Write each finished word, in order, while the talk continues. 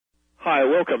Hi,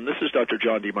 welcome. This is Dr.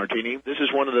 John DeMartini. This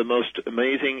is one of the most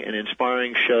amazing and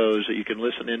inspiring shows that you can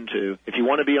listen into. If you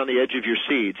want to be on the edge of your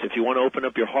seats, if you want to open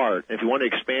up your heart, if you want to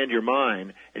expand your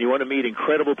mind, and you want to meet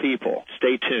incredible people,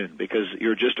 stay tuned because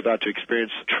you're just about to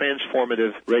experience a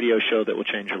transformative radio show that will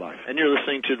change your life. And you're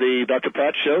listening to the Dr.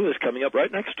 Pat Show that's coming up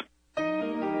right next.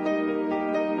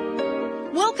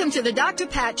 Welcome to the Dr.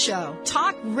 Pat Show.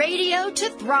 Talk radio to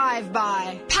thrive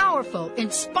by. Powerful,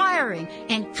 inspiring,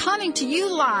 and coming to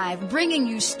you live, bringing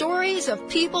you stories of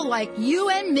people like you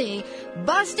and me,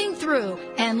 busting through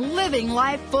and living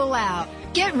life full out.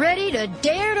 Get ready to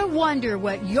dare to wonder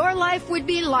what your life would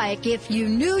be like if you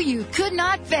knew you could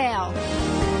not fail.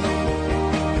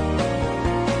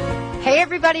 Hey,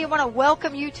 everybody, I want to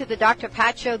welcome you to the Dr.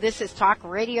 Pat Show. This is Talk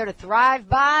Radio to Thrive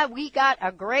By. We got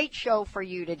a great show for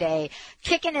you today.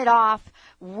 Kicking it off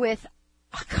with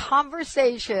a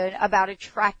conversation about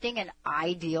attracting an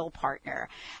ideal partner.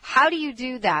 How do you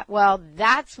do that? Well,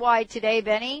 that's why today,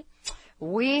 Benny,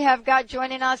 we have got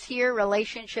joining us here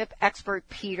relationship expert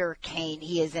Peter Kane.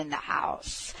 He is in the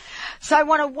house. So I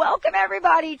want to welcome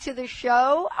everybody to the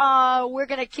show. We're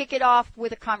going to kick it off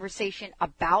with a conversation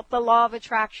about the law of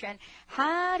attraction.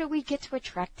 How do we get to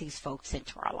attract these folks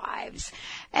into our lives?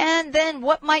 And then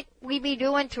what might we be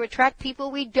doing to attract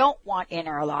people we don't want in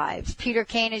our lives? Peter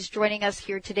Kane is joining us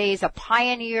here today. He's a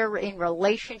pioneer in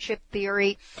relationship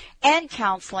theory and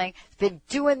counseling. He's been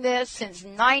doing this since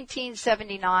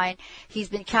 1979. He's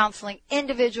been counseling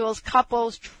individuals,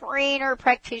 couples, trainer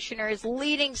practitioners,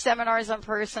 leading seminars on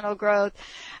personal growth,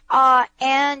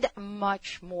 and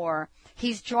much more.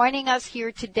 He's joining us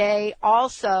here today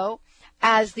also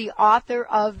as the author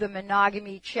of the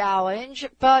Monogamy Challenge,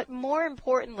 but more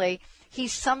importantly,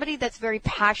 he's somebody that's very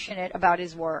passionate about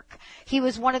his work. He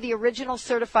was one of the original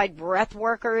certified breath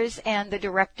workers and the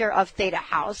director of Theta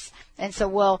House, and so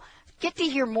we'll get to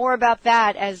hear more about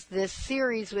that as this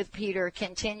series with Peter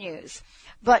continues.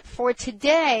 But for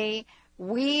today,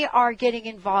 we are getting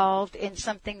involved in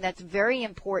something that's very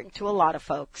important to a lot of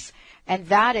folks, and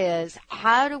that is,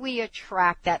 how do we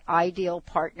attract that ideal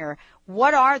partner?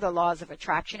 What are the laws of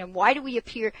attraction, and why do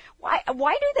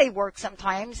they work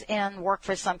sometimes and work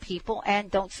for some people and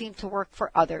don't seem to work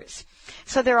for others?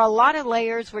 So there are a lot of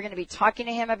layers. We're going to be talking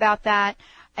to him about that,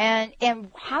 and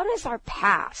how does our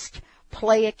past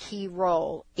play a key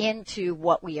role into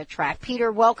what we attract?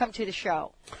 Peter, welcome to the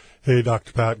show. Hey,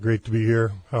 Dr. Pat, great to be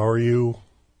here. How are you?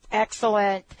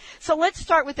 Excellent. So let's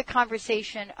start with the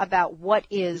conversation about what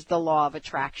is the law of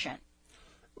attraction.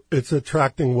 It's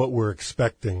attracting what we're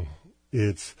expecting.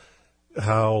 It's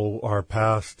how our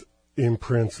past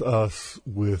imprints us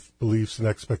with beliefs and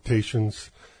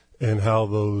expectations, and how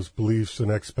those beliefs and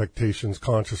expectations,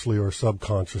 consciously or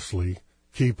subconsciously,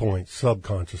 key points,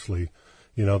 subconsciously,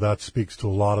 that speaks to a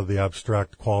lot of the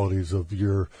abstract qualities of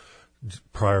your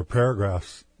prior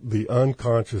paragraphs. The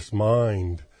unconscious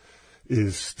mind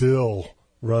is still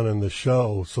running the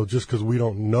show. So just because we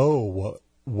don't know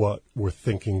what we're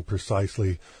thinking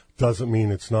precisely doesn't mean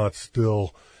it's not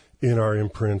still in our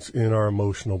imprints, in our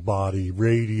emotional body,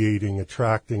 radiating,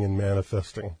 attracting, and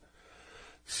manifesting.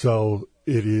 So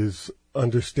it is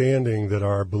understanding that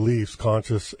our beliefs,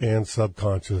 conscious and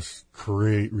subconscious,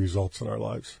 create results in our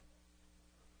lives.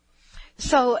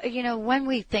 So, when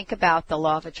we think about the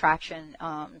law of attraction,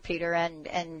 Peter, and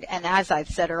as I've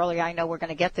said earlier, I know we're going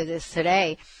to get to this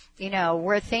today,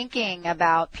 we're thinking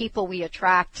about people we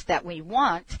attract that we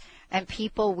want and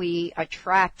people we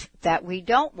attract that we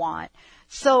don't want.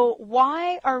 So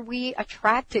why are we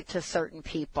attracted to certain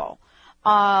people?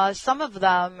 Some of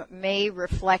them may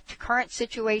reflect current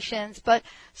situations, but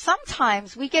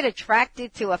sometimes we get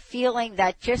attracted to a feeling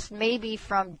that just may be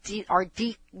from our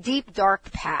deep,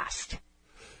 dark past.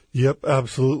 Yep,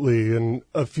 absolutely. And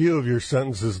a few of your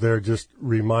sentences there just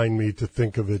remind me to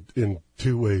think of it in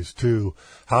two ways, too.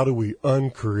 How do we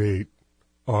uncreate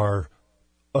our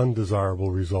undesirable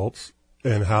results,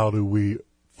 and how do we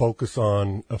focus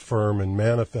on, affirm, and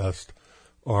manifest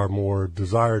our more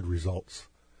desired results?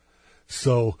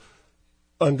 So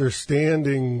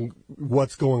understanding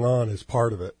what's going on is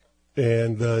part of it.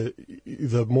 And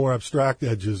the more abstract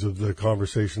edges of the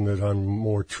conversation that I'm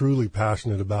more truly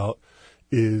passionate about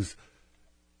is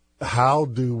how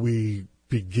do we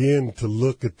begin to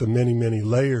look at the many, many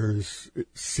layers,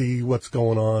 see what's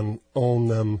going on, own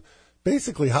them.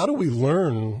 Basically, how do we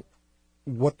learn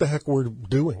what the heck we're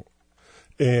doing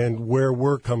and where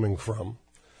we're coming from?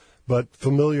 But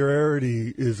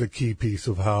familiarity is a key piece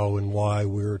of how and why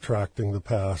we're attracting the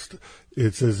past.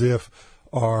 It's as if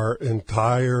our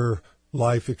entire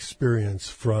life experience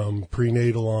from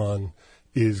prenatal on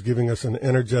is giving us an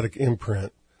energetic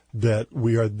imprint that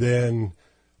we are then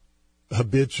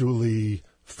habitually,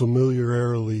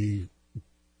 familiarly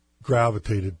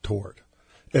gravitated toward.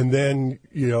 And then,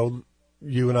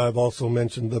 you and I have also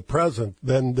mentioned the present.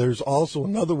 Then there's also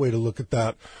another way to look at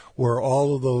that, where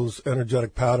all of those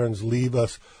energetic patterns leave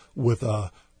us with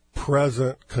a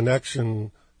present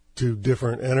connection to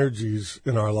different energies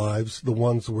in our lives, the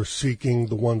ones we're seeking,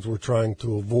 the ones we're trying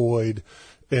to avoid.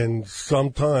 And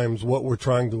sometimes what we're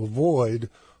trying to avoid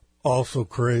also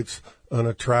creates an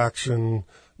attraction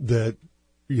that,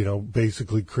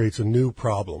 basically creates a new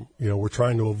problem. We're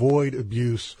trying to avoid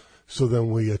abuse, so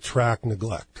then we attract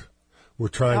neglect. We're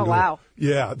trying wow.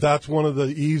 Yeah, that's one of the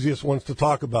easiest ones to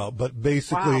talk about. But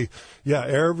basically,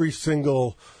 every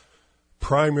single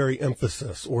primary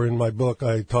emphasis, or in my book,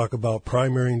 I talk about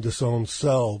primary and disowned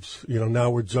selves. Now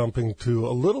we're jumping to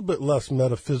a little bit less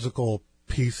metaphysical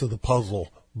piece of the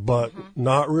puzzle, but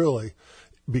not really,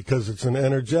 because it's an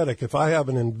energetic. If I have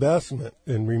an investment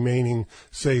in remaining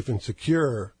safe and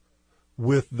secure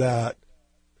with that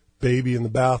baby in the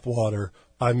bathwater,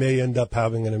 I may end up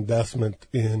having an investment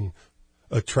in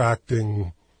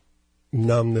attracting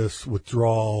numbness,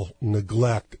 withdrawal,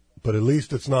 neglect, but at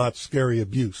least it's not scary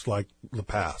abuse like the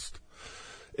past.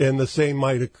 And the same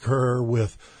might occur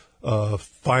with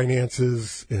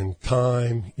finances and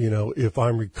time. If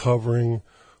I'm recovering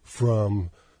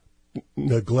from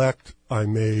neglect, I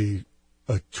may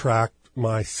attract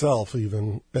myself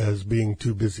even as being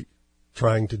too busy,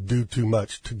 trying to do too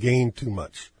much, to gain too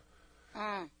much.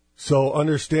 So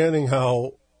understanding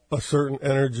how a certain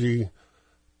energy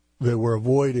that we're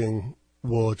avoiding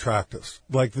will attract us.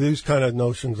 Like these kind of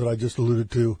notions that I just alluded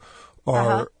to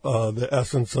are the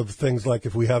essence of things like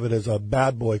if we have it as a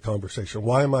bad boy conversation.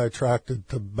 Why am I attracted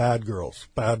to bad girls,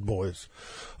 bad boys?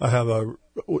 I have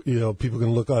people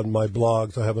can look on my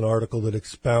blogs. I have an article that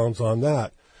expounds on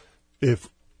that. If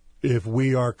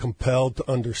we are compelled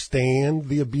to understand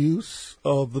the abuse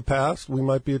of the past, we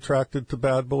might be attracted to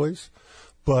bad boys.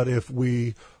 But if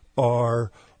we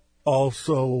are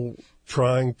also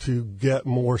trying to get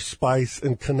more spice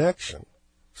and connection.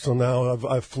 So now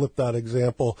I've flipped that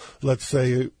example. Let's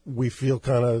say we feel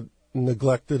kind of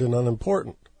neglected and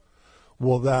unimportant.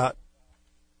 Well, that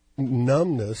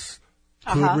numbness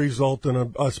could result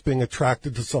in us being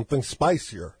attracted to something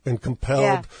spicier and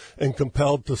compelled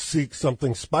to seek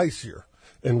something spicier.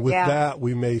 And with that,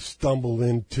 we may stumble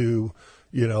into,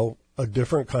 a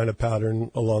different kind of pattern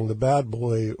along the bad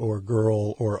boy or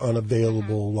girl or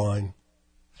unavailable line.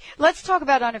 Let's talk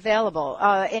about unavailable,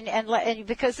 and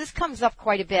because this comes up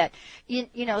quite a bit.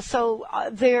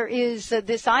 There is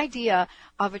this idea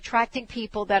of attracting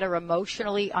people that are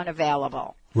emotionally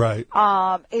unavailable. Right.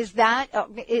 Is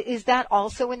that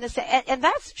also in the same? And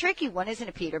that's a tricky one, isn't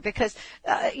it, Peter? Because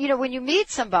when you meet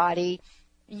somebody,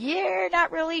 you're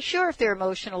not really sure if they're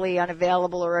emotionally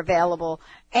unavailable or available,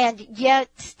 and yet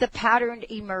the pattern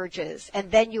emerges,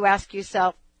 and then you ask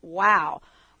yourself, "Wow,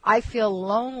 I feel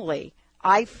lonely.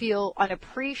 I feel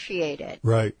unappreciated."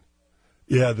 Right.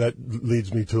 Yeah, that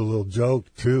leads me to a little joke,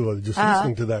 too. Just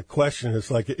listening to that question, it's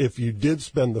like if you did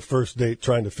spend the first date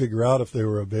trying to figure out if they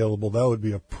were available, that would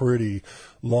be a pretty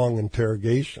long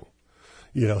interrogation.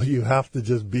 You have to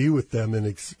just be with them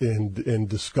and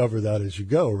discover that as you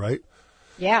go, right?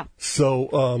 Yeah.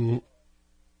 So,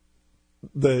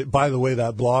 by the way,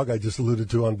 that blog I just alluded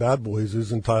to on Bad Boys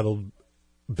is entitled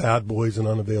Bad Boys and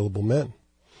Unavailable Men.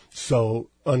 So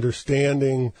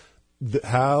understanding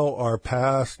how our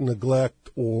past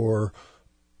neglect or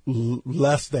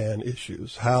less than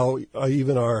issues, how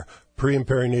even our pre and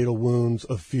perinatal wounds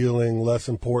of feeling less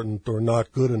important or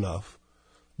not good enough,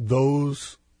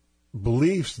 those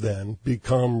beliefs then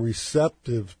become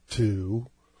receptive to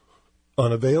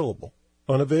unavailable.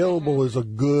 Unavailable is a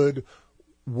good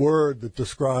word that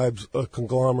describes a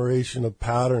conglomeration of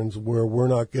patterns where we're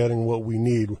not getting what we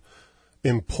need.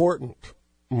 Important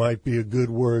might be a good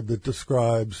word that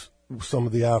describes some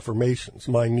of the affirmations.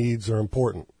 My needs are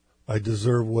important. I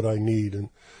deserve what I need,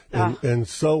 and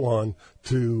so on,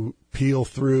 to peel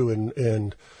through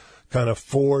and kind of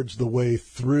forge the way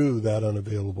through that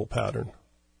unavailable pattern.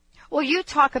 Well, you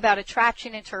talk about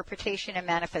attraction, interpretation, and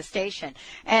manifestation.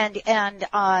 And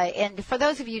for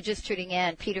those of you just tuning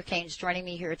in, Peter Kane's joining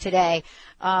me here today.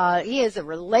 He is a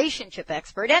relationship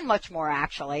expert and much more,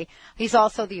 actually. He's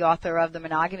also the author of the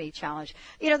Monogamy Challenge.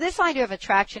 This idea of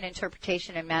attraction,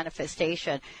 interpretation, and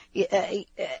manifestation, it's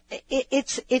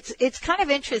kind of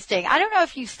interesting. I don't know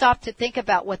if you stop to think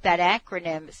about what that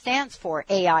acronym stands for,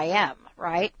 AIM,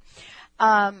 right?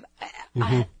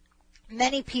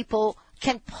 Many people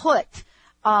can put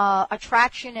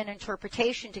attraction and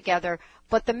interpretation together,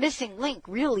 but the missing link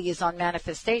really is on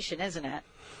manifestation, isn't it?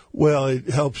 Well, it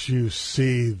helps you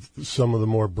see some of the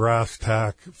more brass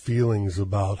tack feelings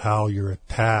about how you're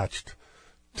attached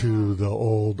to the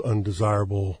old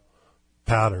undesirable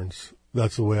patterns.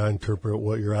 That's the way I interpret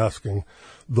what you're asking.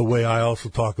 The way I also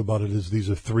talk about it is these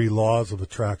are 3 laws of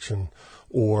attraction,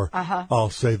 or I'll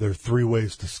say there are 3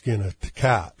 ways to skin a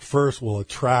cat. First, we'll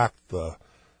attract the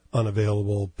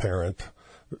unavailable parent,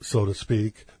 so to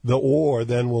speak.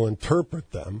 Then we'll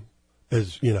interpret them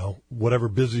as, whatever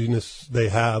busyness they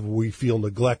have, we feel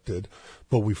neglected,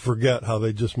 but we forget how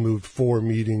they just moved 4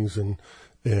 meetings and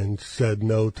said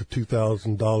no to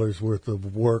 $2,000 worth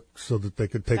of work so that they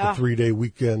could take a 3-day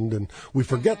weekend. And we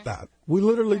forget that. We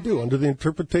literally do. Under the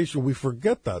interpretation, we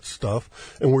forget that stuff,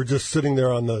 and we're just sitting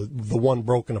there on the 1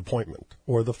 broken appointment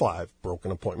or the 5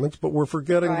 broken appointments, but we're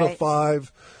forgetting the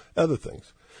 5 other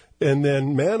things. And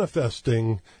then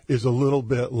manifesting is a little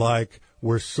bit like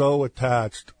we're so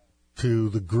attached to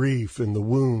the grief and the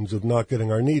wounds of not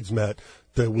getting our needs met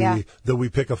that we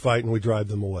pick a fight and we drive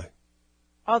them away.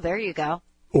 Oh, there you go.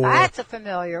 That's a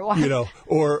familiar one.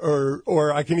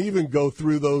 Or I can even go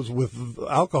through those with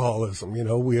alcoholism.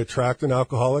 We attract an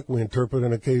alcoholic, we interpret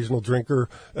an occasional drinker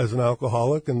as an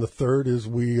alcoholic, and the third is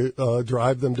we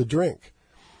drive them to drink,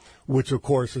 which of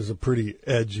course is a pretty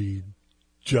edgy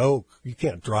joke. You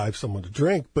can't drive someone to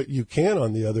drink, but you can,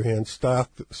 on the other hand,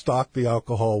 stock the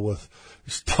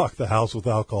house with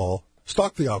alcohol,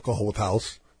 stock the alcohol with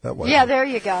house. That way. Yeah, there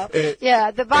you go.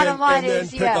 The bottom line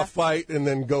is, and then pick a fight and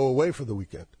then go away for the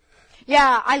weekend.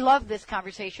 Yeah, I love this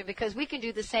conversation because we can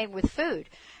do the same with food.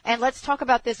 And let's talk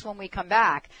about this when we come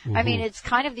back. Mm-hmm. I mean, it's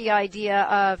kind of the idea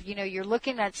of, you're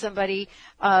looking at somebody,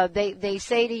 they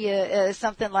say to you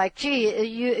something like, gee,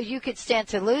 you could stand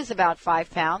to lose about 5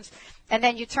 pounds. And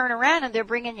then you turn around and they're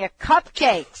bringing you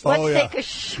cupcakes. Let's take a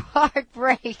short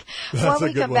break when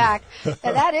we come back.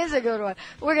 And that is a good one.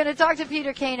 We're going to talk to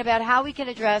Peter Kane about how we can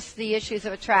address the issues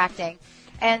of attracting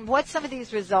and what some of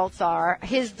these results are,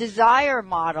 his desire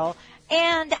model,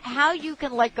 and how you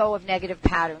can let go of negative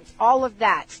patterns. All of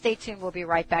that. Stay tuned. We'll be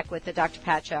right back with the Dr.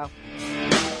 Pat Show.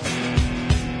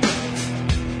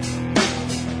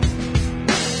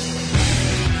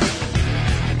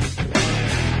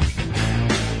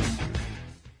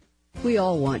 We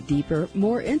all want deeper,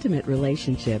 more intimate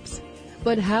relationships.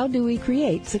 But how do we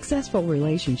create successful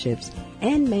relationships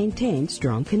and maintain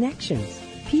strong connections?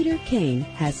 Peter Kane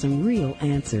has some real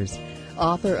answers.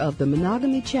 Author of The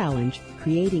Monogamy Challenge,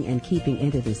 Creating and Keeping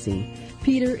Intimacy,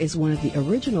 Peter is one of the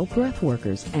original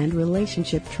breathworkers and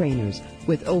relationship trainers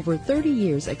with over 30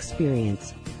 years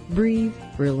experience. Breathe,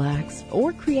 relax,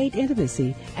 or create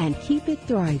intimacy and keep it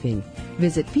thriving.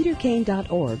 Visit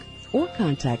peterkane.org or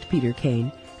contact Peter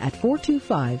Kane at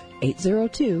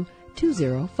 425-802-2050.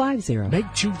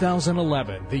 Make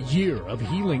 2011 the year of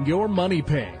healing your money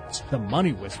pains. The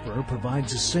Money Whisperer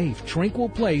provides a safe, tranquil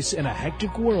place in a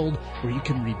hectic world where you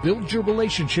can rebuild your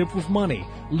relationship with money,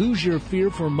 lose your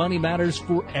fear for money matters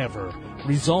forever,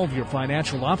 resolve your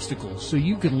financial obstacles so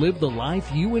you can live the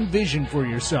life you envision for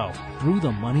yourself. Through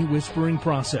the Money Whispering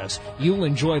process, you'll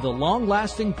enjoy the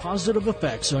long-lasting positive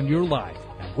effects on your life.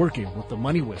 Working with the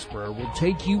Money Whisperer will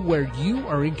take you where you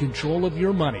are in control of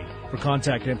your money. For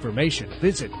contact information,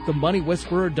 visit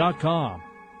themoneywhisperer.com.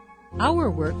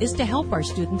 Our work is to help our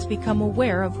students become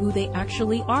aware of who they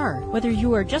actually are. Whether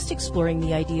you are just exploring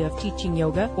the idea of teaching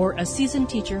yoga, or a seasoned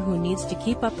teacher who needs to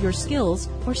keep up your skills,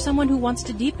 or someone who wants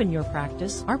to deepen your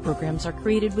practice, our programs are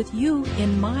created with you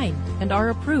in mind and are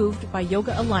approved by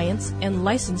Yoga Alliance and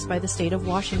licensed by the state of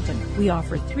Washington. We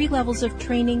offer 3 levels of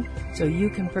training so you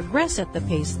can progress at the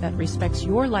pace that respects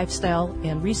your lifestyle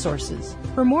and resources.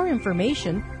 For more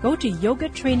information, go to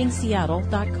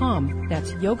yogatrainingseattle.com.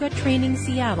 That's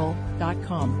yogatrainingseattle.com.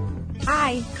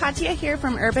 Hi, Katya here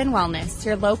from Urban Wellness,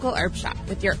 your local herb shop,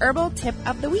 with your herbal tip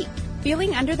of the week.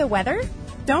 Feeling under the weather?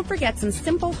 Don't forget some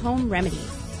simple home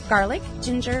remedies. Garlic,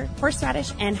 ginger,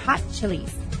 horseradish, and hot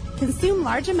chilies. Consume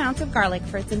large amounts of garlic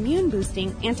for its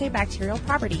immune-boosting antibacterial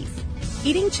properties.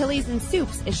 Eating chilies and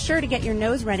soups is sure to get your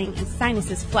nose running and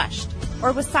sinuses flushed.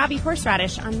 Or wasabi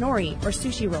horseradish on nori or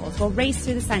sushi rolls will race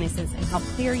through the sinuses and help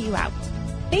clear you out.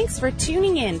 Thanks for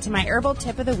tuning in to my herbal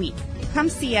tip of the week. Come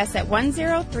see us at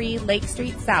 103 Lake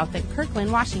Street South in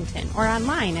Kirkland, Washington, or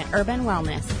online at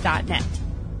urbanwellness.net.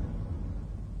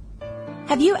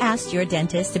 Have you asked your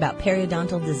dentist about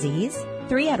periodontal disease?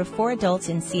 3 out of 4 adults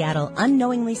in Seattle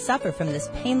unknowingly suffer from this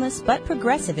painless but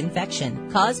progressive infection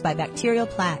caused by bacterial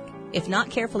plaque. If not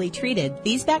carefully treated,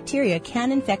 these bacteria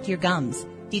can infect your gums,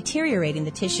 deteriorating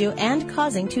the tissue and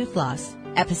causing tooth loss.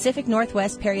 At Pacific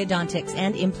Northwest Periodontics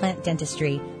and Implant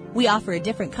Dentistry, we offer a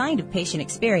different kind of patient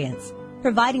experience.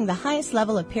 providing the highest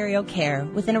level of perio care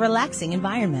within a relaxing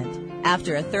environment.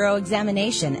 After a thorough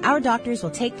examination, our doctors will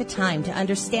take the time to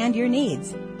understand your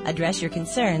needs, address your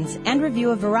concerns, and review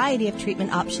a variety of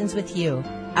treatment options with you.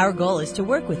 Our goal is to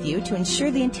work with you to ensure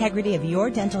the integrity of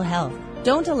your dental health.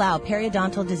 Don't allow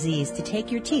periodontal disease to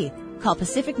take your teeth. Call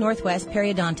Pacific Northwest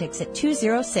Periodontics at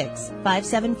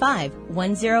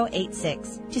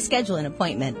 206-575-1086 to schedule an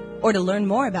appointment. Or to learn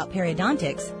more about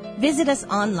periodontics, visit us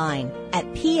online at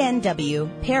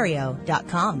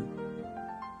pnwperio.com.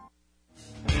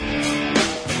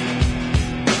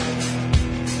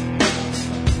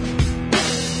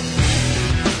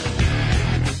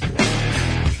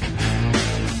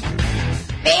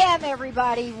 Bam,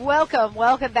 everybody.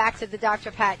 Welcome back to the Dr.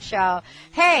 Pat Show.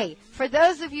 Hey, for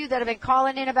those of you that have been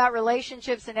calling in about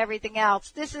relationships and everything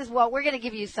else, this is what we're going to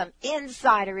give you some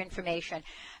insider information.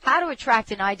 How to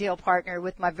attract an ideal partner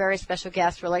with my very special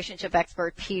guest, relationship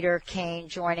expert Peter Kane,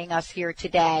 joining us here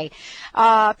today.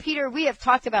 Peter, we have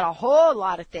talked about a whole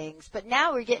lot of things, but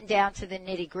now we're getting down to the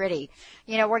nitty-gritty.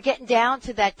 You know, we're getting down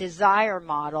to that desire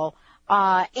model.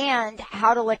 And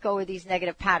how to let go of these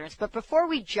negative patterns. But before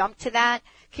we jump to that,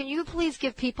 can you please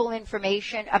give people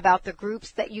information about the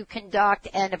groups that you conduct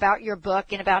and about your book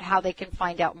and about how they can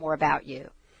find out more about you?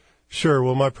 Sure.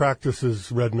 Well, my practice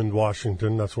is Redmond,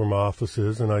 Washington. That's where my office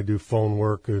is, and I do phone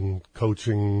work and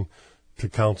coaching to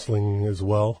counseling as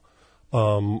well.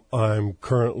 I'm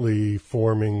currently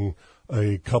forming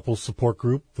a couples support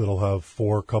group that'll have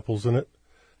 4 couples in it,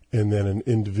 and then an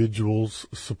individuals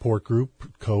support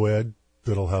group, co-ed,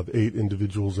 that'll have 8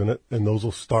 individuals in it, and those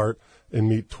will start and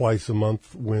meet twice a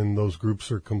month when those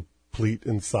groups are complete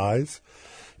in size.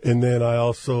 And then I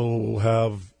also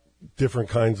have different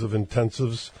kinds of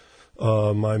intensives.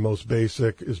 My most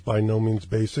basic is by no means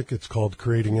basic. It's called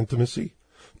Creating Intimacy.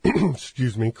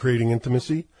 Excuse me, Creating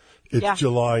Intimacy. It's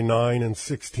July 9 and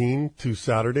 16, 2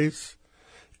 Saturdays.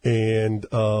 And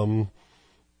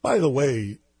by the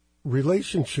way,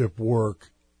 relationship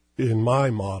work in my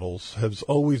models has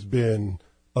always been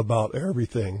about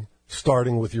everything,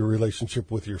 starting with your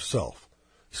relationship with yourself.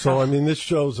 So, I mean, this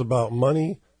show's about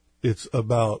money. It's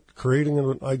about creating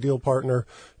an ideal partner.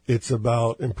 It's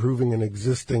about improving an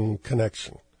existing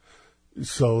connection.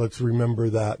 So let's remember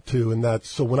that too. And that's,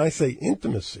 so when I say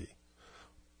intimacy,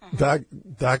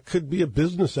 that could be a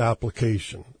business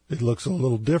application. It looks a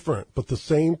little different, but the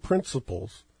same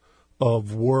principles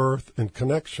of worth and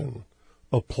connection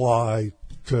apply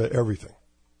to everything.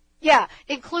 Yeah,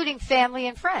 including family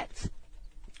and friends.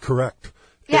 Correct.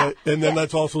 Yeah. And then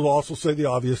that's also say the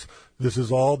obvious. This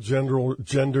is all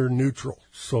gender neutral.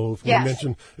 So if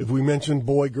we mention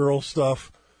boy girl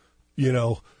stuff, you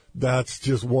know, that's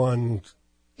just one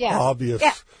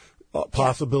obvious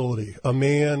possibility. A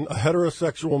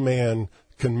heterosexual man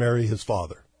can marry his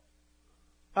father.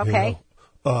 Okay.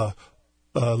 You know?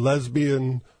 A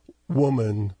lesbian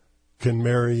woman can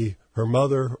marry her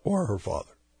mother or her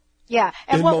father. Yeah,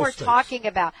 and what we're states. talking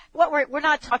about, we're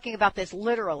not talking about this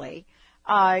literally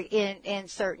in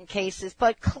certain cases,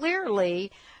 but clearly,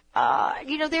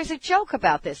 you know, there's a joke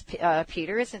about this,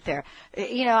 Peter, isn't there?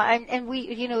 You know, and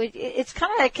we, you know, it's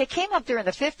kind of, it came up during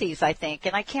the 50s, I think,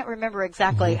 and I can't remember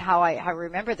exactly how I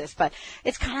remember this, but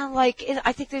it's kind of like,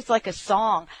 I think there's like a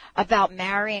song about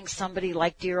marrying somebody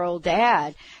like dear old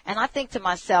dad, and I think to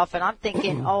myself, and I'm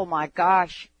thinking, oh my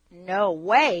gosh, no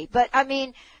way. But I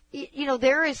mean, you know,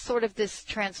 there is sort of this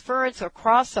transference or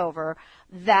crossover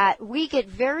that we get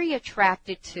very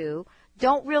attracted to,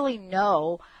 don't really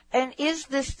know. And is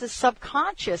this the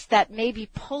subconscious that may be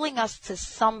pulling us to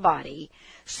somebody,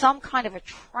 some kind of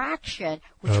attraction,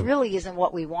 which really isn't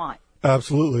what we want?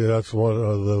 Absolutely. That's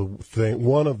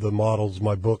one of the models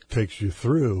my book takes you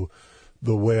through.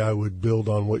 The way I would build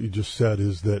on what you just said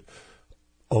is that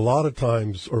a lot of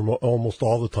times, or almost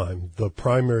all the time, the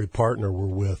primary partner we're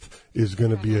with is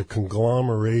going to be a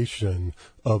conglomeration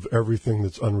of everything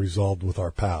that's unresolved with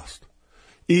our past,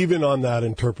 even on that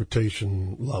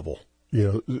interpretation level.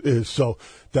 You know, so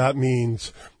that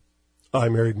means I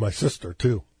married my sister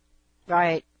too.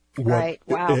 Right. Right.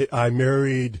 Wow. I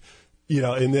married, you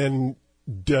know, and then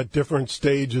at different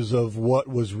stages of what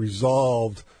was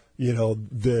resolved. You know,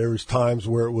 there's times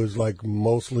where it was like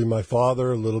mostly my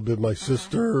father, a little bit my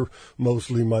sister,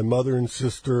 mostly my mother and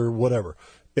sister, whatever.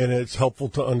 And it's helpful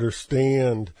to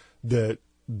understand that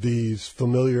these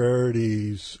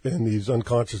familiarities and these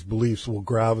unconscious beliefs will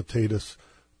gravitate us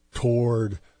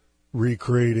toward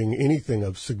recreating anything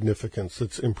of significance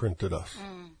that's imprinted us.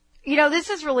 This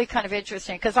is really kind of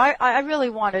interesting because I really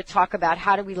want to talk about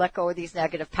how do we let go of these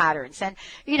negative patterns. And,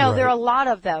 Right. there are a lot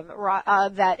of them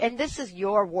and this is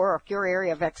your work, your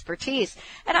area of expertise.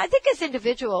 And I think as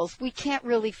individuals, we can't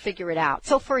really figure it out.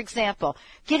 So, for example,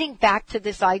 getting back to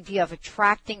this idea of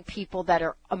attracting people that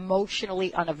are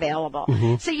emotionally unavailable.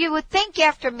 Mm-hmm. So you would think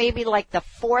after maybe like the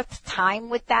fourth time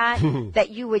with that, that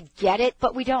you would get it,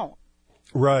 but we don't.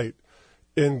 Right.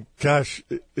 And gosh,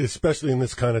 especially in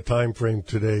this kind of time frame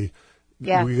today,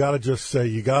 we got to just say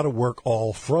you got to work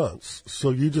all fronts.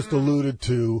 So you just alluded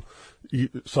to,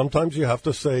 sometimes you have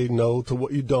to say no to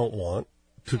what you don't want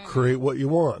to create what you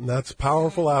want. And that's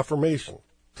powerful affirmation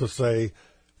to say,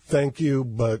 thank you,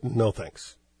 but no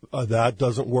thanks. That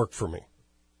doesn't work for me.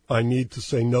 I need to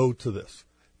say no to this.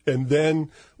 And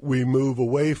then we move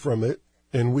away from it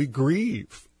and we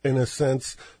grieve. In a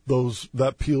sense,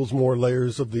 that peels more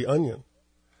layers of the onion.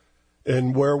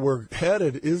 And where we're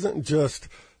headed isn't just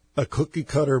a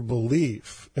cookie-cutter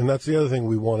belief. And that's the other thing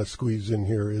we want to squeeze in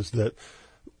here is that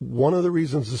one of the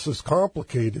reasons this is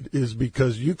complicated is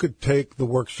because you could take the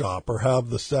workshop or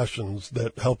have the sessions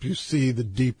that help you see the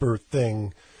deeper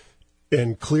thing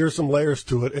and clear some layers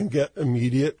to it and get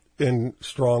immediate and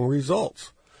strong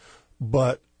results.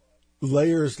 But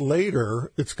layers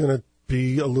later, it's going to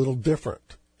be a little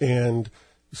different. And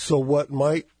so what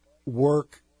might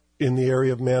work in the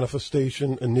area of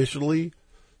manifestation initially,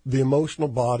 the emotional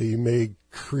body may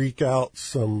creak out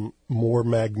some more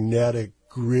magnetic,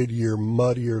 grittier,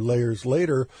 muddier layers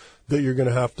later that you're going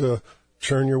to have to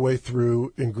churn your way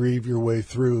through and grieve your way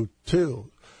through too.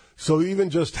 So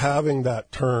even just having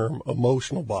that term,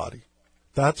 emotional body,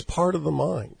 that's part of the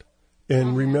mind.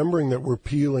 And remembering that we're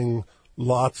peeling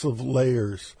lots of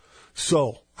layers.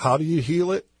 So how do you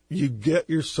heal it? You get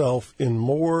yourself in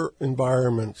more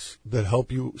environments that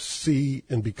help you see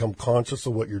and become conscious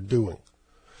of what you're doing.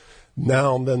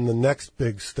 Now, then the next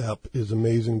big step is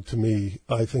amazing to me.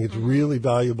 I think it's really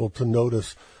valuable to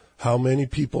notice how many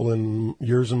people in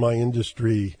years in my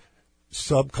industry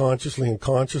subconsciously and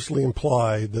consciously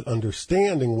imply that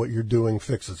understanding what you're doing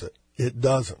fixes it. It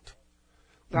doesn't.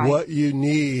 Right. What you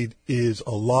need is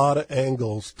a lot of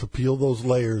angles to peel those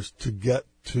layers to get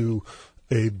to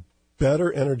a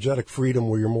better energetic freedom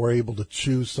where you're more able to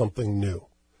choose something new.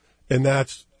 And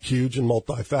that's huge and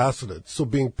multifaceted. So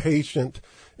being patient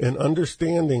and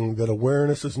understanding that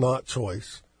awareness is not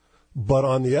choice. But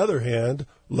on the other hand,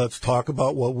 let's talk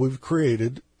about what we've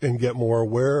created and get more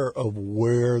aware of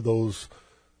where those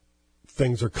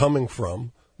things are coming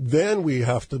from. Then we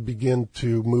have to begin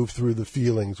to move through the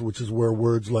feelings, which is where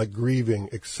words like grieving,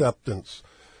 acceptance,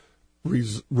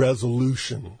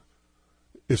 resolution.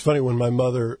 It's funny, when my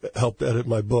mother helped edit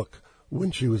my book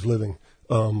when she was living,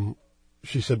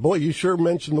 she said, boy, you sure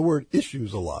mentioned the word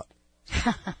issues a lot.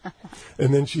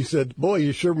 And then she said, boy,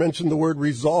 you sure mentioned the word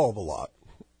resolve a lot.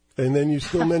 And then you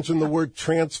still mention the word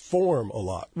transform a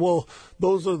lot. Well,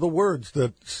 those are the words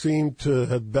that seem to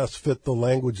have best fit the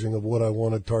languaging of what I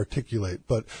wanted to articulate.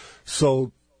 But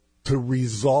so to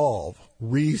resolve,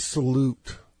 resolution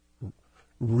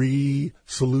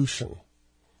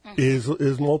is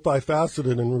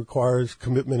multifaceted and requires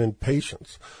commitment and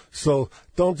patience. So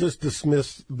don't just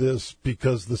dismiss this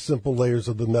because the simple layers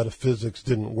of the metaphysics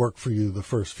didn't work for you the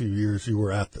first few years you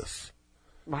were at this.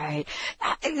 Right.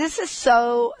 This is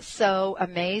so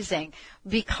amazing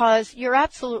because you're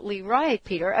absolutely right,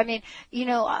 Peter. I mean,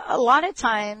 a lot of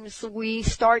times we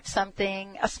start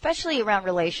something, especially around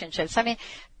relationships. I mean,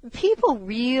 people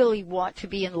really want to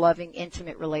be in loving,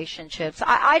 intimate relationships.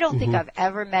 I don't think I've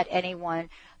ever met anyone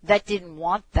that didn't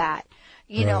want that,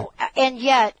 know, and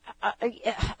yet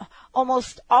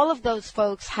almost all of those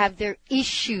folks have their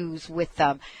issues with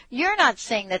them. You're not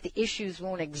saying that the issues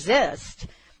won't exist,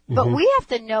 but we have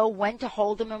to know when to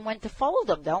hold them and when to fold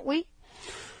them, don't we?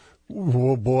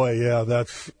 Oh boy, yeah,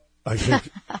 I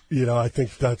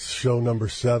think that's show number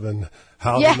 7.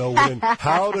 How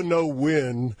to know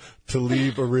when to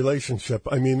leave a relationship.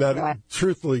 I mean, that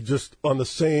truthfully, just on the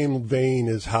same vein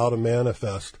as how to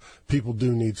manifest, people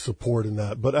do need support in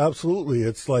that. But absolutely,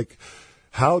 it's like,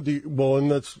 and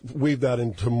let's weave that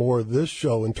into more of this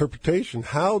show, interpretation.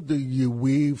 How do you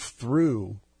weave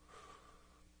through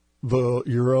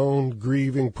your own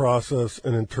grieving process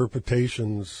and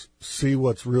interpretations, see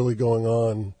what's really going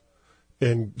on,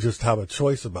 and just have a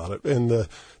choice about it? And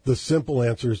the simple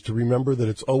answer is to remember that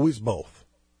it's always both.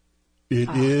 It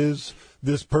is,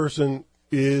 this person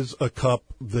is a cup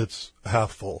that's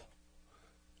half full.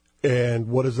 And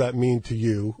what does that mean to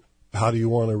you? How do you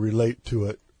want to relate to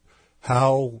it?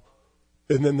 And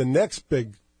then the next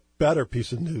better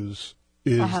piece of news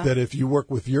is that if you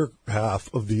work with your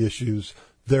half of the issues,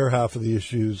 their half of the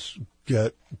issues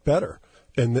get better.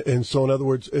 And so, in other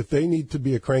words, if they need to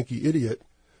be a cranky idiot,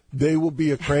 they will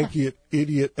be a cranky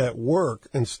idiot at work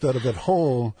instead of at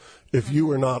home if you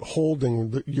are not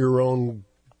holding your own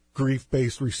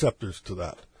grief-based receptors to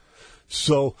that.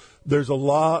 So there's a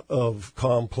lot of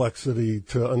complexity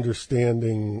to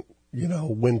understanding,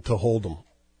 when to hold them.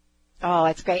 Oh,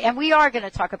 that's great. And we are going to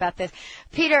talk about this.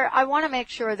 Peter, I want to make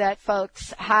sure that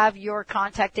folks have your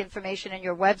contact information and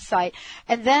your website.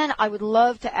 And then I would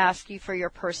love to ask you for your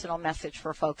personal message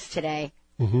for folks today.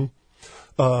 Mm-hmm.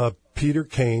 Peter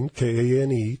Kane,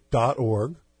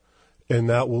 Kane.org. And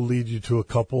that will lead you to a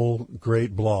couple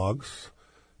great blogs,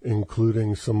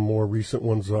 including some more recent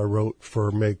ones I wrote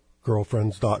for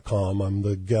MakeGirlfriends.com. I'm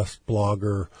the guest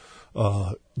blogger,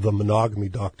 the monogamy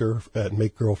doctor at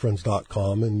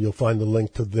MakeGirlfriends.com, and you'll find the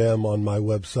link to them on my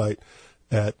website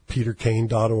at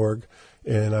peterkane.org.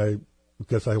 And I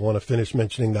guess I want to finish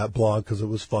mentioning that blog because it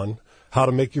was fun. How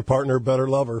to Make Your Partner a Better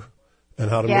Lover, and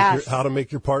how to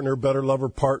make your partner a better lover.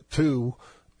 Part 2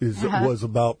 was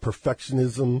about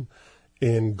perfectionism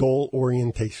and goal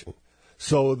orientation.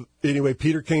 So anyway,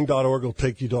 peterkane.org will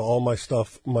take you to all my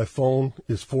stuff. My phone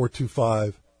is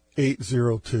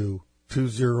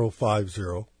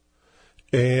 425-802-2050.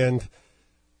 And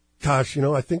gosh,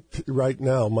 I think right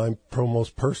now my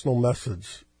most personal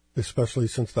message, especially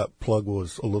since that plug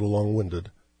was a little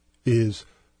long-winded, is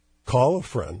call a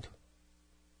friend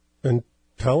and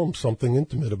tell them something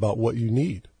intimate about what you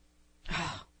need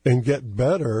and get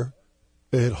better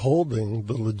at holding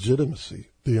the legitimacy,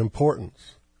 the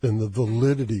importance, and the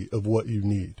validity of what you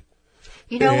need.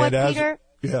 You know what, Peter?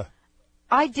 Yeah.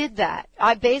 I did that.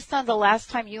 Based on the last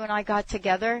time you and I got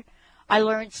together, I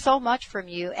learned so much from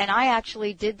you, and I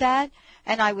actually did that,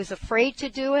 and I was afraid to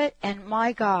do it, and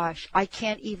my gosh, I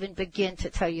can't even begin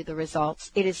to tell you the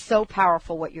results. It is so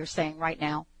powerful what you're saying right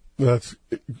now.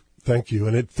 Thank you.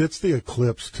 And it fits the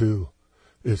eclipse, too.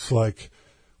 It's like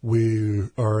we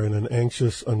are in an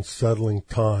anxious, unsettling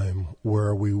time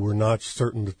where we were not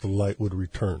certain that the light would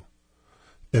return.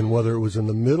 And whether it was in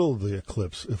the middle of the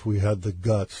eclipse, if we had the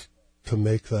guts to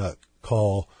make that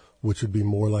call, which would be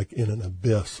more like in an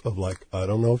abyss of like, I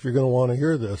don't know if you're going to want to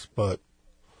hear this, but,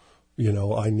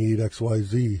 I need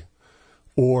XYZ.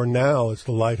 Or now, as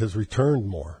the light has returned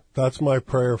more. That's my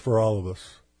prayer for all of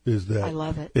us, is that, I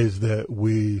love it. Is that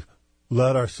we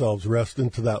let ourselves rest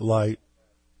into that light,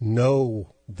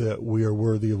 know that we are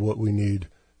worthy of what we need,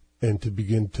 and to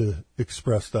begin to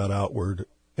express that outward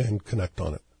and connect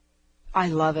on it. I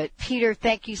love it. Peter,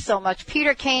 thank you so much.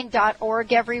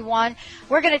 peterkane.org, everyone.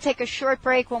 We're going to take a short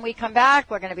break. When we come back,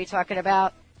 we're going to be talking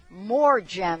about more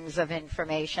gems of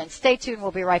information. Stay tuned.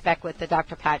 We'll be right back with the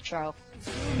Dr. Pat Show.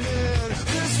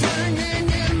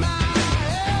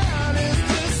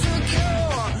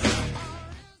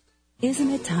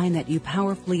 Isn't it time that you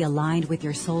powerfully aligned with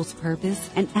your soul's purpose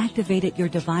and activated your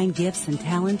divine gifts and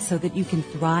talents so that you can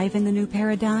thrive in the new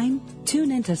paradigm?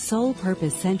 Tune into Soul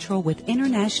Purpose Central with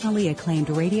internationally acclaimed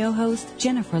radio host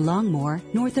Jennifer Longmore,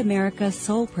 North America's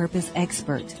Soul Purpose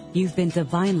expert. You've been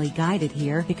divinely guided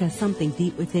here because something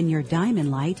deep within your diamond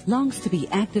light longs to be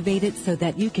activated so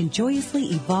that you can joyously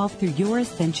evolve through your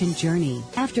ascension journey.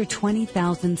 After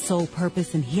 20,000 soul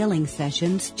purpose and healing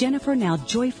sessions, Jennifer now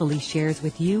joyfully shares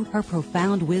with you her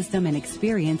profound wisdom and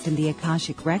experience in the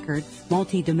Akashic Record,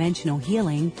 multidimensional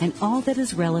healing, and all that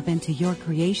is relevant to your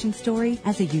creation story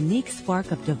as a unique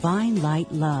spark of divine light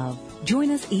love.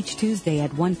 Join us each Tuesday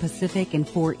at 1 Pacific and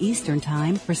 4 Eastern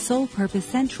Time for Soul Purpose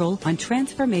Central on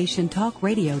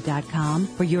TransformationTalkRadio.com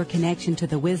for your connection to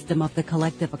the wisdom of the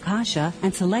collective Akasha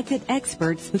and selected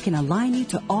experts who can align you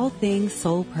to all things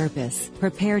soul purpose.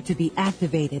 Prepare to be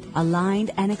activated,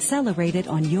 aligned, and accelerated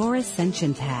on your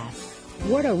ascension path.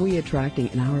 What are we attracting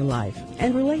in our life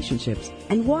and relationships,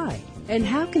 and why? And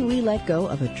how can we let go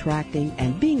of attracting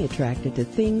and being attracted to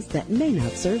things that may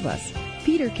not serve us?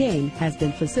 Peter Kane has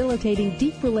been facilitating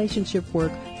deep relationship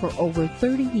work for over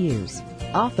 30 years.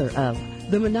 Author of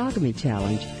The Monogamy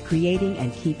Challenge, Creating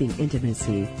and Keeping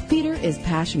Intimacy, Peter is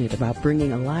passionate about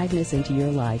bringing aliveness into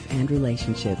your life and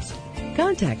relationships.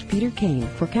 Contact Peter Kane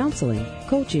for counseling,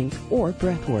 coaching, or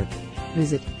breathwork.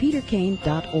 Visit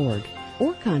peterkane.org.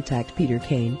 or contact Peter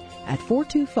Kane at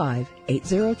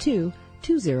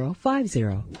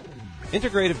 425-802-2050.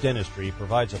 Integrative Dentistry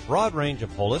provides a broad range of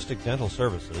holistic dental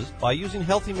services by using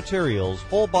healthy materials,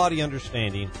 whole body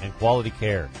understanding, and quality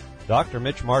care. Dr.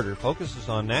 Mitch Martyr focuses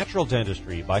on natural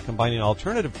dentistry by combining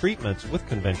alternative treatments with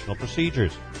conventional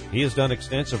procedures. He has done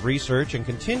extensive research and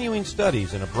continuing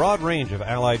studies in a broad range of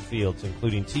allied fields,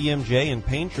 including TMJ and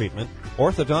pain treatment,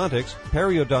 orthodontics,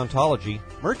 periodontology,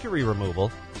 mercury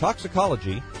removal,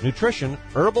 toxicology, nutrition,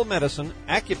 herbal medicine,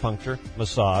 acupuncture,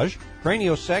 massage,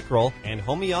 craniosacral, and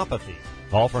homeopathy.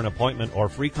 Call for an appointment or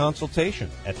free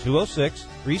consultation at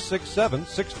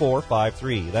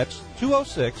 206-367-6453. That's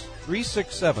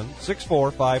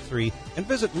 206-367-6453. And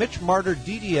visit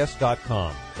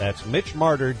MitchMartyrDDS.com. That's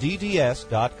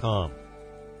MitchMartyrDDS.com.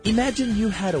 Imagine you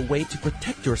had a way to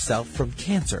protect yourself from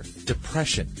cancer,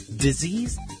 depression,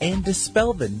 disease, and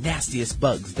dispel the nastiest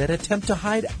bugs that attempt to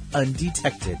hide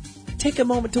undetected. Take a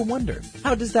moment to wonder,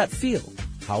 how does that feel?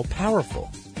 How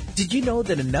powerful? Did you know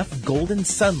that enough golden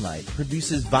sunlight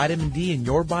produces vitamin D in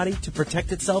your body to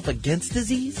protect itself against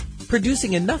disease?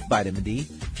 Producing enough vitamin D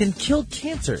can kill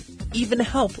cancer, even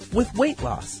help with weight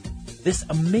loss. This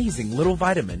amazing little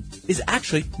vitamin is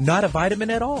actually not a vitamin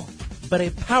at all, but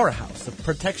a powerhouse of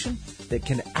protection that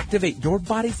can activate your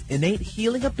body's innate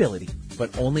healing ability,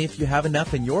 but only if you have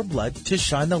enough in your blood to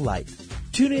shine the light.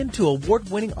 Tune in to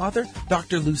award-winning author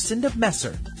Dr. Lucinda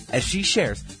Messer as she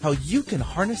shares how you can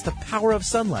harness the power of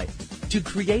sunlight to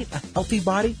create a healthy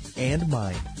body and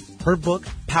mind. Her book,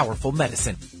 Powerful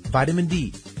Medicine, Vitamin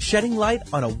D, Shedding Light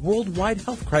on a Worldwide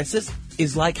Health Crisis,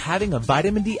 is like having a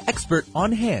vitamin D expert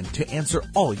on hand to answer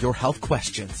all your health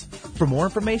questions. For more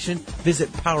information,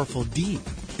 visit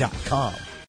PowerfulD.com.